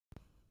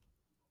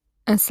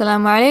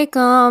Assalamu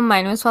alaikum.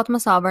 My name is Fatma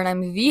Saber, and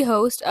I'm the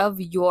host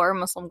of your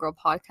Muslim Girl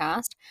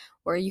podcast,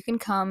 where you can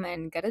come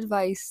and get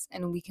advice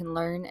and we can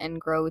learn and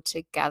grow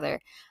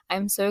together.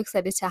 I'm so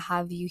excited to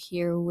have you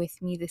here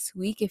with me this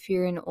week. If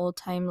you're an old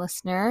time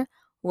listener,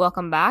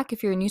 welcome back.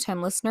 If you're a new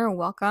time listener,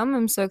 welcome.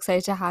 I'm so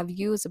excited to have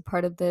you as a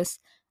part of this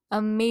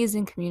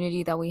amazing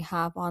community that we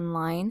have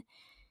online.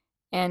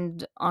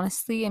 And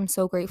honestly, I'm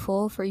so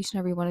grateful for each and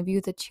every one of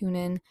you that tune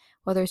in,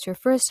 whether it's your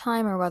first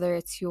time or whether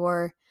it's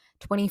your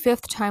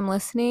 25th time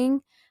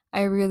listening.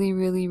 I really,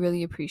 really,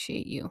 really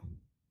appreciate you.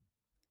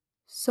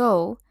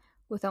 So,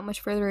 without much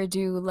further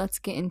ado, let's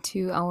get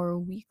into our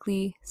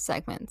weekly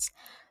segments.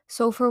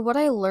 So, for what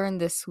I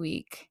learned this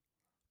week,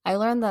 I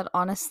learned that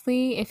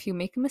honestly, if you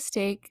make a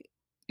mistake,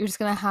 you're just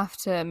gonna have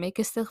to make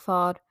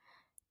istighfar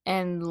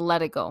and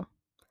let it go.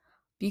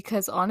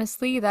 Because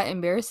honestly, that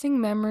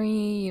embarrassing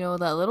memory,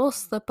 that little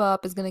slip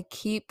up is going to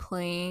keep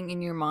playing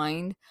in your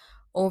mind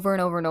over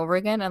and over and over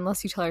again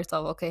unless you tell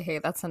yourself, okay, hey,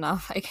 that's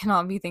enough. I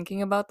cannot be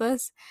thinking about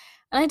this.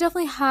 And I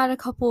definitely had a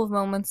couple of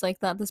moments like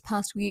that this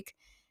past week.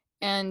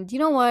 And you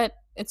know what?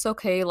 It's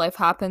okay. Life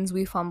happens.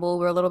 We fumble.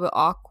 We're a little bit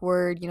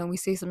awkward. We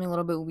say something a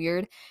little bit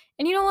weird.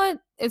 And you know what?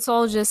 It's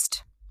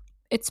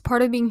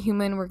part of being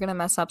human. We're going to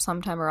mess up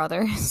sometime or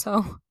other.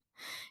 So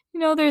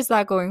there's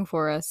that going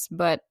for us.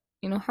 But,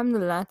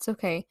 alhamdulillah, it's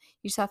okay.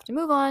 You just have to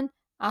move on,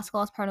 ask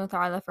Allah subhanahu wa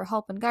ta'ala for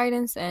help and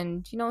guidance,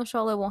 and,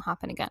 inshallah, it won't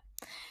happen again.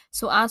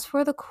 So, as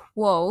for the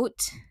quote,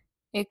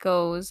 it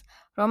goes,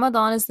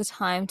 Ramadan is the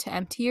time to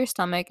empty your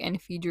stomach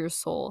and feed your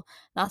soul.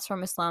 That's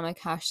from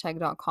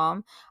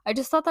Islamic#.com. I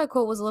just thought that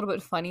quote was a little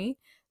bit funny.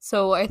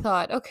 So I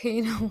thought,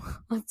 okay,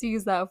 let's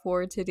use that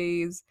for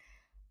today's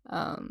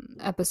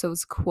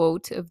episode's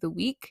quote of the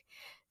week.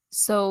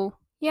 So,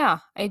 yeah,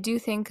 I do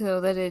think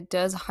though that it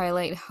does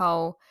highlight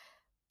how,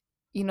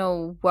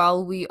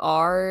 while we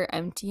are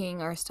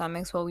emptying our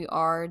stomachs, while we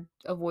are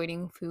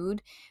avoiding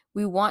food,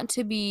 we want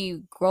to be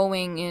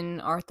growing in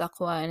our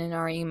taqwa and in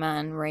our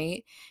iman,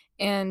 right?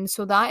 And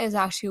so that is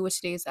actually what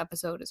today's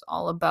episode is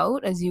all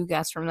about, as you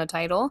guessed from the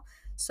title.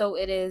 So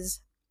it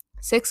is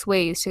 6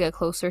 ways to get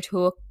closer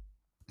to,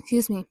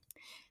 excuse me,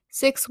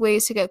 6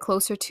 ways to get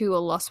closer to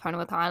Allah subhanahu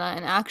wa ta'ala.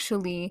 And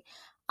actually,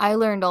 I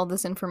learned all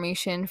this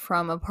information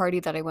from a party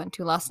that I went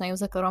to last night. It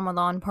was like a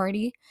Ramadan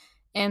party.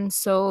 And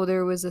so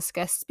there was this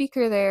guest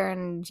speaker there,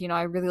 and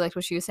I really liked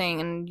what she was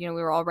saying, and we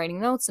were all writing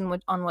notes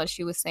on what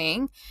she was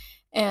saying.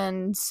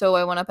 And so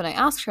I went up and I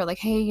asked her, like,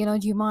 hey,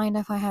 do you mind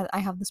if I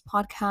have this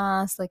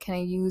podcast? Like, can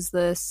I use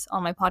this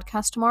on my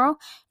podcast tomorrow?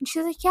 And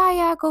she's like,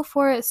 yeah, go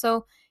for it.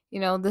 So,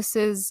 this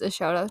is a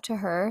shout out to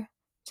her.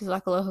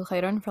 Jazakallahu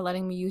khairan for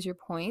letting me use your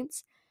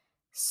points.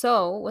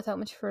 So, without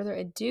much further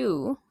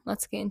ado,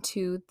 let's get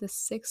into the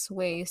 6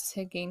 ways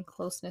to gain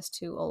closeness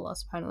to Allah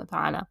subhanahu wa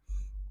ta'ala.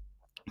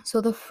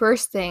 So, the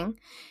first thing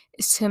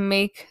is to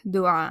make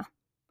dua.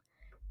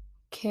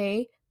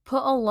 Okay? Put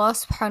Allah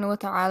subhanahu wa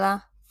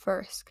ta'ala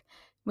first.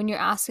 When you're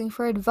asking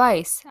for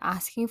advice,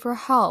 asking for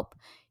help,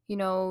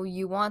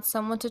 you want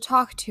someone to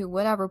talk to,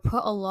 whatever,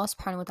 put Allah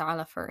subhanahu wa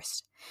ta'ala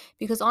first.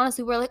 Because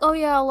honestly, we're like, oh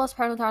yeah, Allah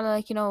subhanahu wa ta'ala,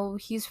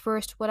 like, He's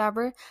first,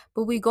 whatever.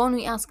 But we go and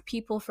we ask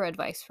people for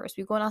advice first.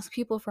 We go and ask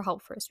people for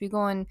help first. We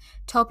go and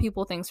tell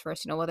people things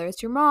first, whether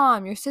it's your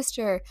mom, your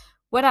sister,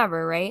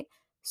 whatever, right?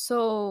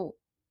 So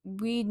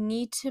we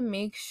need to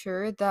make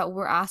sure that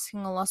we're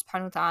asking Allah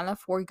subhanahu wa ta'ala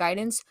for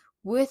guidance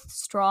with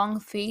strong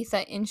faith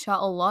that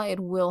inshallah it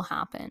will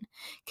happen.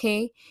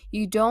 Okay?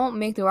 You don't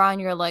make the dua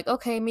and you're like,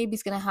 okay, maybe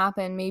it's gonna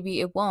happen, maybe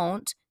it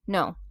won't.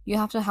 No, you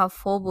have to have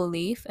full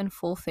belief and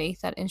full faith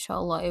that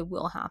inshallah it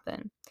will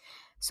happen.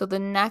 So the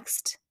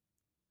next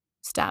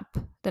step,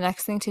 the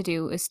next thing to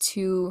do is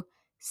to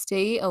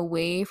stay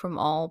away from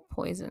all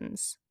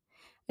poisons.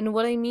 And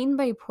what I mean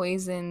by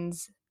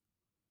poisons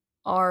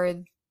are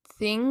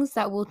things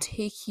that will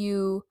take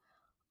you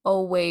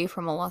away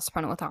from Allah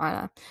subhanahu wa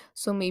ta'ala.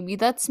 So maybe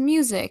that's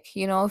music, if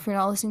you're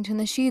not listening to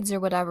nasheeds or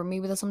whatever,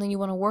 maybe that's something you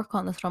want to work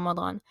on this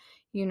Ramadan,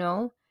 you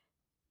know?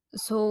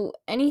 So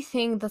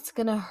anything that's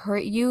gonna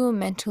hurt you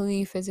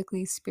mentally,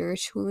 physically,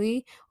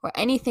 spiritually, or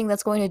anything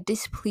that's going to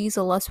displease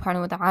Allah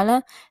subhanahu wa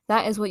ta'ala,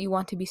 that is what you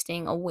want to be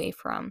staying away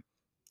from.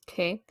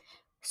 Okay?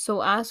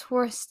 So as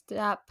for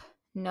step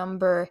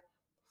number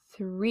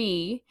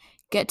 3,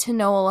 get to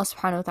know Allah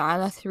subhanahu wa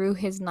ta'ala through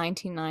his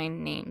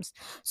 99 names.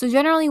 So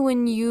generally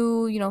when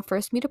you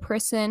first meet a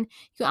person,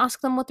 you ask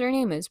them what their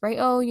name is, right?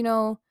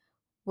 Oh,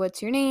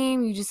 what's your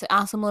name? You just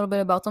ask them a little bit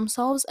about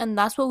themselves, and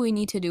that's what we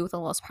need to do with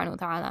Allah subhanahu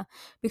wa ta'ala.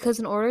 Because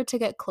in order to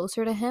get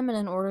closer to him and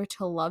in order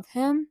to love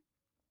him,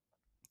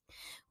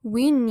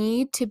 we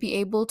need to be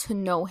able to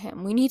know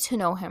him. We need to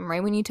know him,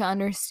 right? We need to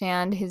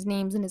understand his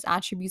names and his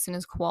attributes and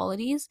his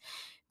qualities.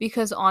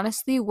 Because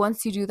honestly,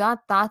 once you do that,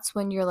 that's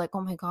when you're like,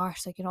 oh my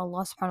gosh, like,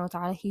 Allah subhanahu wa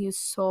ta'ala, he is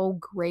so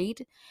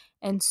great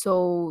and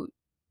so,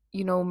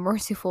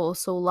 merciful,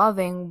 so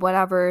loving,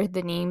 whatever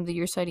the name that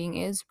you're studying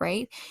is,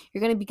 right? You're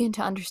going to begin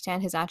to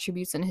understand his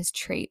attributes and his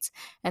traits.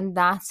 And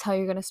that's how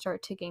you're going to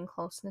start to gain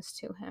closeness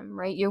to him,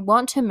 right? You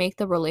want to make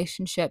the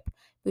relationship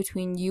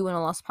between you and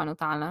Allah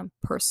subhanahu wa ta'ala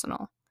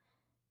personal.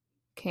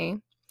 Okay.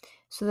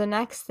 So the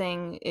next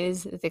thing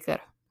is dhikr.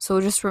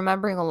 So just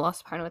remembering Allah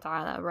subhanahu wa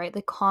ta'ala, right?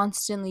 Like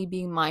constantly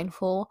being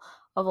mindful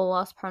of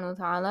Allah subhanahu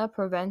wa ta'ala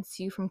prevents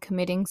you from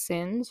committing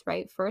sins,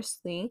 right?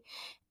 Firstly.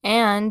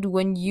 And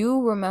when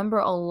you remember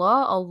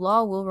Allah,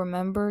 Allah will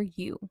remember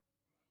you.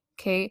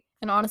 Okay?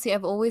 And honestly,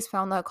 I've always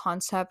found that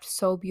concept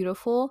so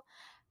beautiful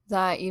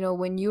that,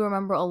 when you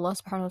remember Allah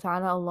subhanahu wa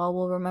ta'ala, Allah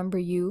will remember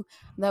you.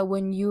 That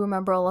when you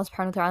remember Allah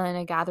subhanahu wa ta'ala in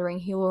a gathering,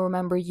 He will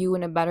remember you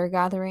in a better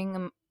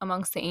gathering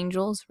amongst the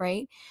angels,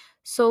 right?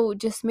 So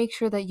just make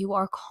sure that you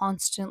are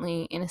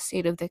constantly in a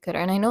state of dhikr.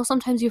 And I know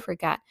sometimes you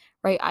forget,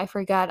 right? I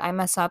forget, I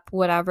mess up,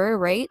 whatever,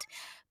 right?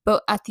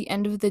 But at the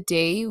end of the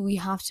day, we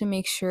have to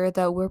make sure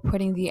that we're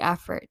putting the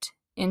effort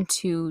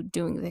into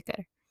doing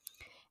dhikr.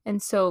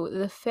 And so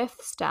the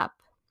fifth step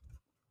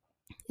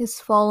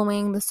is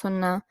following the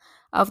sunnah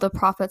of the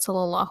Prophet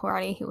sallallahu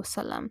alaihi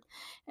wasallam.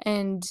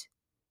 And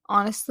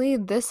honestly,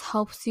 this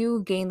helps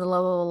you gain the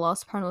love of Allah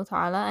subhanahu wa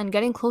ta'ala, and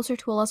getting closer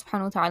to Allah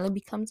subhanahu wa ta'ala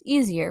becomes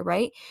easier,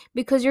 right?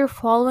 Because you're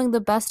following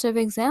the best of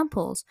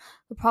examples.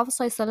 The Prophet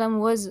sallallahu alaihi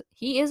wasallam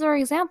he is our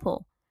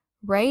example,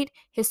 right?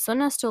 His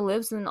sunnah still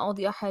lives in all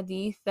the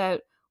ahadith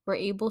that we're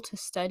able to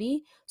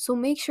study. So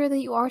make sure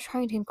that you are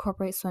trying to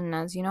incorporate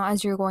sunnahs,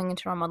 as you're going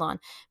into Ramadan.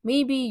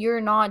 Maybe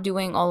you're not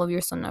doing all of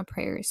your sunnah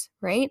prayers,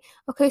 right?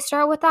 Okay,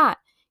 start with that,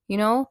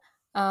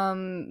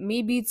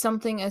 maybe it's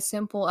something as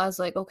simple as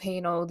like, okay,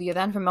 the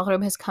adhan for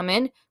maghrib has come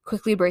in,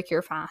 quickly break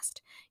your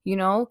fast,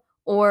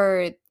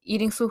 or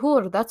eating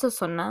suhoor, that's a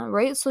sunnah,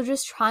 right? So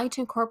just trying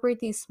to incorporate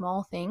these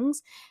small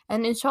things,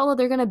 and inshallah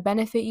they're going to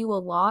benefit you a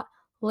lot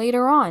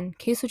later on.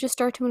 Okay, so just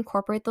start to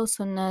incorporate those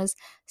sunnahs,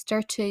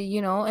 start to,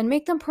 and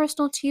make them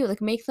personal to you,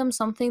 like make them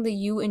something that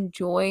you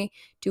enjoy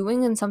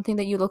doing and something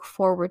that you look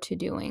forward to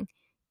doing.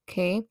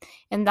 Okay,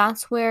 and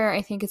that's where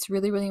I think it's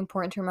really, really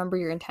important to remember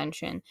your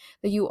intention,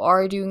 that you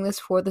are doing this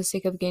for the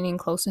sake of gaining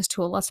closeness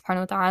to Allah subhanahu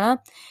wa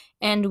ta'ala.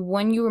 And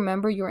when you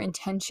remember your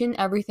intention,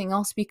 everything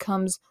else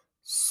becomes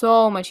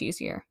so much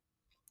easier.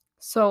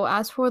 So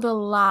as for the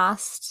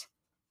last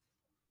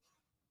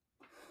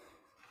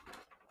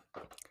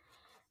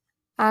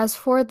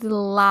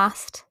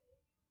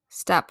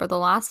step, or the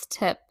last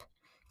tip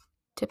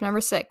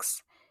number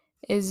 6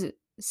 is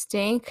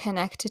staying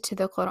connected to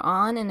the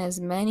Quran in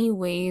as many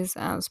ways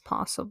as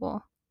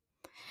possible.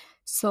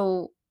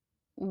 So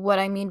what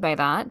I mean by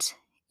that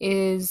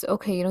is,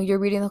 okay, you're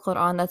reading the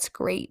Quran, that's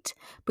great,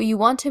 but you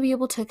want to be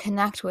able to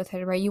connect with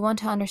it, right? You want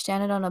to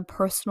understand it on a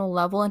personal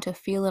level and to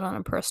feel it on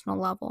a personal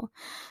level.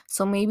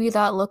 So maybe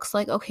that looks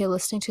like, okay,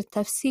 listening to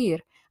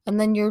tafsir, and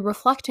then you're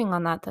reflecting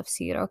on that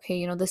tafsir.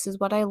 Okay, this is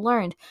what I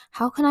learned.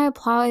 How can I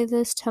apply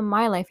this to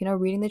my life?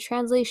 Reading the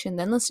translation,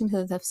 then listening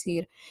to the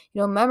tafsir.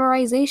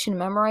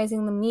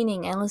 Memorizing the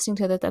meaning and listening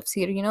to the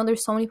tafsir.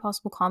 There's so many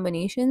possible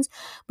combinations,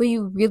 but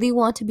you really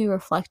want to be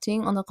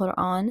reflecting on the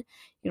Quran,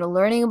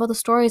 learning about the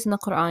stories in the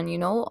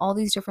Quran, all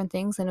these different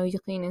things. I know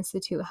Yaqeen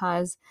Institute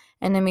has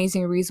an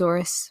amazing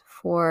resource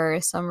for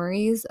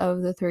summaries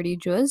of the 30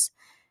 juz,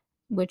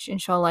 which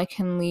inshallah I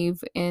can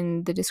leave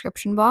in the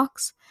description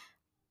box.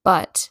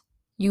 But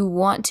you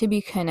want to be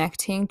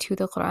connecting to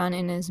the Quran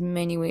in as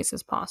many ways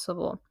as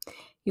possible.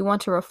 You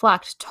want to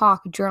reflect,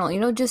 talk,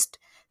 journal, just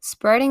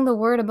spreading the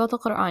word about the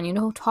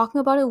Quran, talking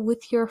about it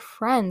with your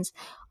friends.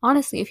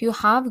 Honestly, if you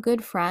have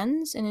good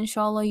friends, and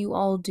inshallah you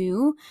all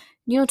do,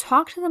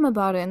 talk to them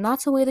about it. And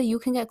that's a way that you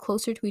can get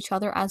closer to each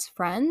other as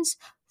friends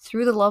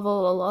through the love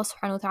of Allah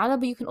subhanahu wa ta'ala,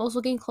 but you can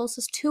also gain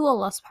closest to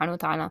Allah subhanahu wa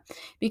ta'ala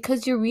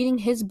because you're reading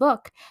His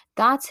book.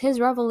 That's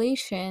His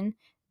revelation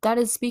that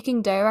is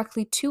speaking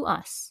directly to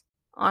us.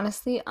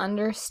 Honestly,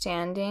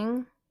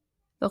 understanding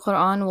the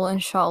Quran will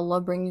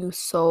inshallah bring you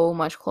so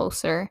much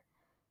closer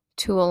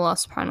to Allah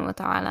subhanahu wa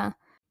ta'ala.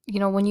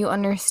 When you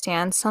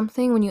understand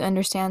something, when you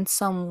understand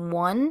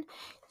someone,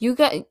 you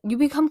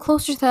become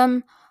closer to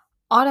them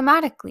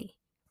automatically,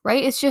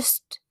 right? It's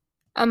just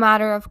a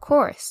matter of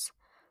course.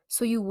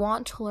 So you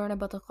want to learn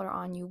about the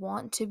Quran, you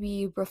want to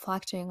be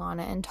reflecting on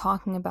it and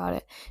talking about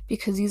it,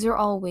 because these are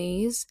all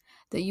ways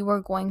that you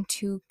are going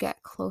to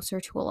get closer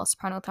to Allah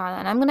subhanahu wa ta'ala.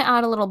 And I'm going to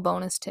add a little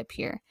bonus tip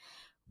here,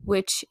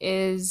 which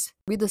is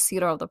read the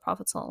seerah of the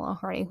Prophet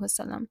sallallahu alaihi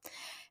wasallam.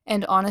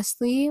 And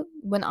honestly,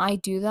 when I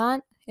do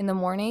that in the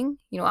morning,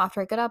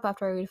 after I get up,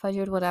 after I read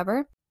Fajr,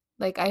 whatever,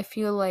 like I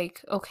feel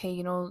like, okay,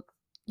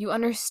 you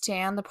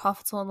understand the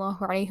Prophet sallallahu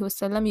alaihi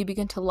wasallam, you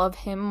begin to love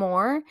him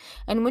more.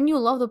 And when you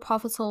love the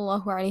Prophet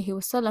sallallahu alaihi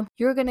wasallam,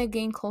 you're going to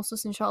gain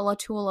closeness inshallah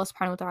to Allah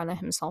subhanahu wa ta'ala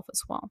himself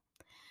as well.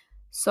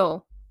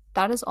 So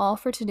that is all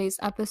for today's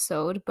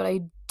episode, but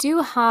I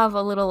do have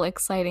a little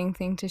exciting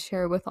thing to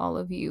share with all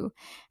of you,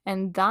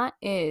 and that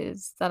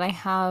is that I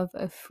have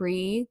a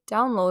free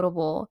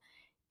downloadable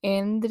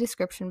in the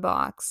description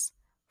box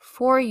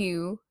for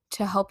you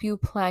to help you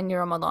plan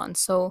your Ramadan.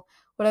 So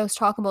what I was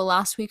talking about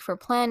last week for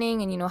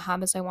planning and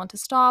habits I want to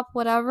stop,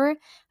 whatever,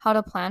 how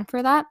to plan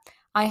for that,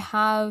 I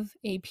have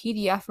a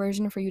PDF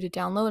version for you to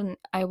download, and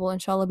I will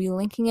inshallah be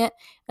linking it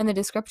in the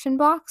description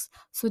box.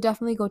 So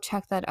definitely go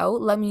check that out.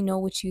 Let me know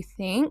what you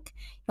think.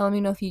 Let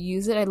me know if you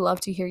use it. I'd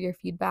love to hear your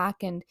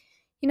feedback, and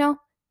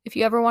If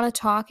you ever want to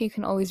talk, you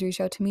can always reach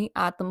out to me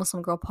at the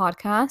Muslim Girl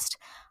Podcast.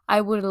 I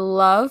would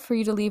love for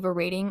you to leave a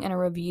rating and a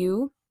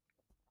review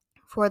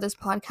for this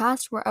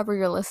podcast wherever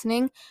you're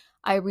listening.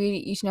 I read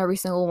each and every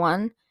single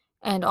one,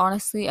 and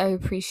honestly, I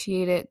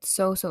appreciate it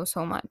so, so,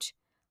 so much.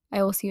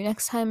 I will see you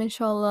next time,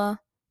 inshallah.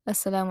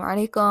 Assalamu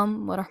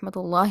alaikum wa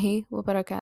rahmatullahi wa barakatuh.